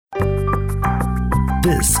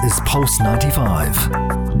This is Pulse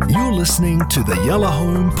 95. You're listening to the Yellow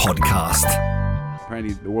Home Podcast.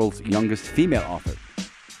 Apparently the world's youngest female author.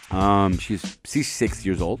 She's 6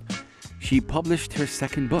 years old. She published her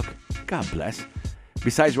second book. God bless.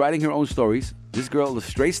 Besides writing her own stories, this girl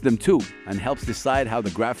illustrates them too and helps decide how the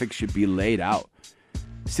graphics should be laid out.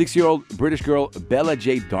 6-year-old British girl Bella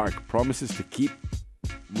J. Dark promises to keep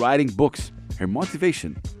writing books. Her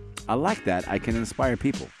motivation: I like that I can inspire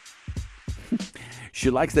people. She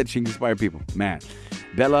likes that she can inspire people. Man.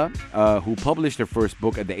 Bella, who published her first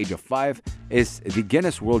book at the age of 5, is the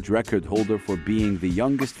Guinness World Record holder for being the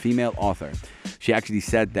youngest female author. She actually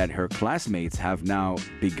said that her classmates have now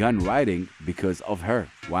begun writing because of her.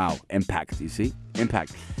 Wow. Impact, you see?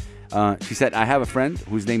 Impact. She said, I have a friend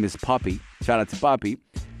whose name is Poppy. Shout out to Poppy.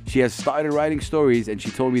 She has started writing stories, and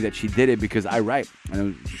she told me that she did it because I write.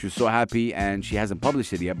 And she was so happy, and she hasn't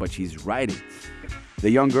published it yet, but she's writing. The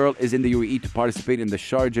young girl is in the UAE to participate in the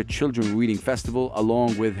Sharjah Children Reading Festival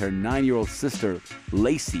along with her 9-year-old sister,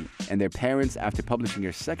 Lacey, and their parents after publishing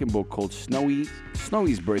her second book called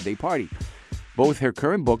Snowy's Birthday Party. Both her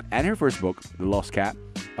current book and her first book, The Lost Cat,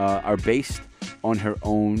 are based on her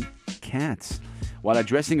own cats. While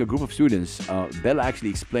addressing a group of students, Bella actually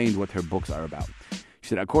explained what her books are about. She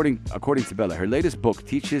said, according to Bella, her latest book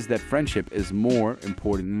teaches that friendship is more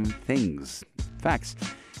important than things. Facts.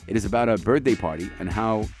 It is about a birthday party and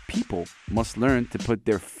how people must learn to put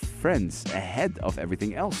their friends ahead of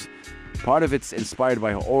everything else. Part of it's inspired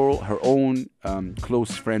by her own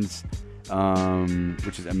close friends,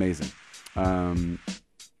 which is amazing.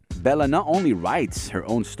 Bella not only writes her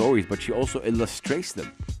own stories, but she also illustrates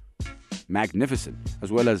them. Magnificent.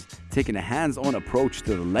 As well as taking a hands-on approach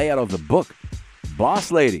to the layout of the book.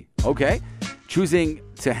 Boss lady. Okay. Choosing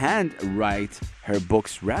to handwrite her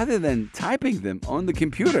books rather than typing them on the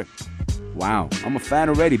computer. Wow, I'm a fan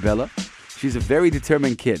already, Bella. She's a very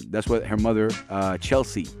determined kid. That's what her mother,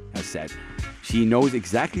 Chelsea, has said. She knows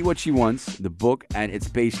exactly what she wants the book and its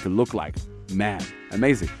page to look like. Man,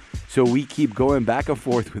 amazing. So we keep going back and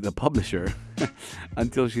forth with the publisher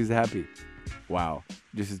until she's happy. Wow,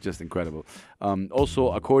 this is just incredible.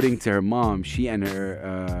 Also, according to her mom, she and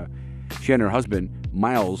her husband,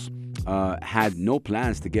 Miles, had no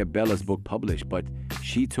plans to get Bella's book published, but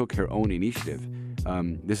she took her own initiative.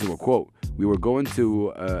 This is a quote. We were going to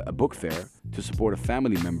a book fair to support a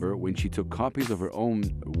family member when she took copies of her own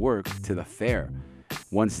work to the fair.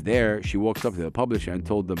 Once there, she walked up to the publisher and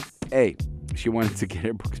told them, hey, she wanted to get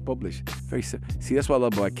her books published. See, that's what I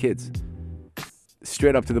love about kids.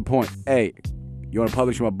 Straight up to the point. Hey, you want to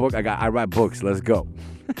publish my book? I write books. Let's go.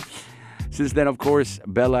 Since then, of course,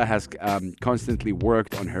 Bella has constantly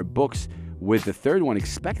worked on her books, with the third one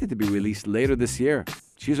expected to be released later this year.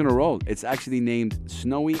 She's on a roll. It's actually named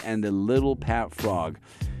Snowy and the Little Pat Frog,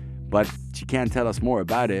 but she can't tell us more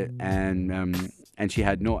about it. And she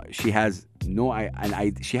has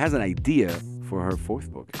an idea for her fourth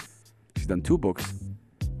book. She's done 2 books,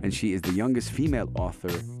 and she is the youngest female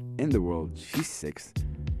author in the world. She's 6.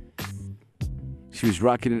 She was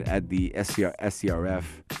rocking it at the SCRF.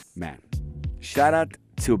 Man. Shout out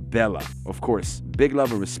to Bella, of course. Big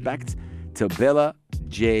love and respect to Bella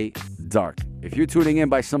J. Dark. If you're tuning in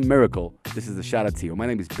by some miracle, this is a shout out to you. My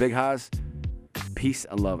name is Big Haas. Peace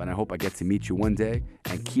and love, and I hope I get to meet you one day.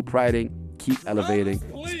 And keep writing, keep elevating.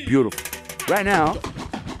 It's beautiful. Right now,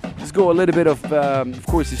 let's go a little bit of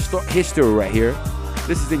course, history right here.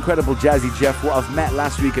 This is incredible Jazzy Jeff, who I've met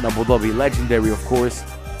last week in Abu Dhabi. Legendary, of course.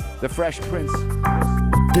 The Fresh Prince.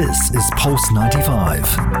 This is Pulse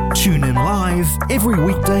 95. Tune in live every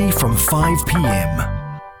weekday from 5 p.m.